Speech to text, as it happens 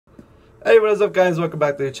Hey, what is up, guys? Welcome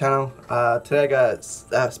back to the channel. Today I got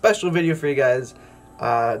a special video for you guys.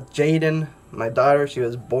 Jaden, my daughter, she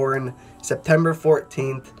was born September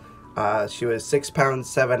 14th. She was 6 pounds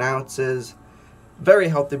 7 ounces. Very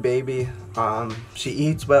healthy baby. She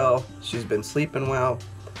eats well. She's been sleeping well.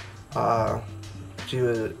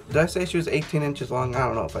 Did I say she was 18 inches long? I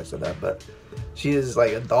don't know if I said that, but she is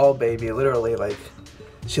like a doll baby. Literally, like,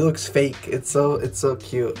 she looks fake. It's so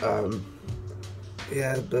cute.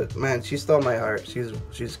 Yeah, but man, she stole my heart.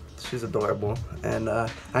 She's adorable, and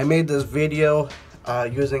I made this video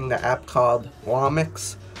using the app called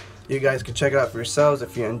Womix. You guys can check it out for yourselves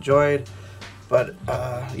if you enjoyed. But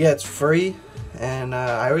yeah, it's free, and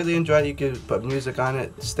I really enjoyed it. You could put music on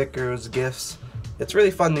it, stickers, gifts. It's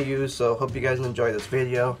really fun to use. So hope you guys enjoy this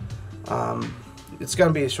video. It's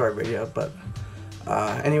gonna be a short video, but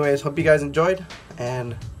anyways, hope you guys enjoyed,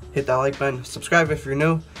 and hit that like button, subscribe if you're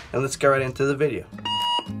new, and let's get right into the video.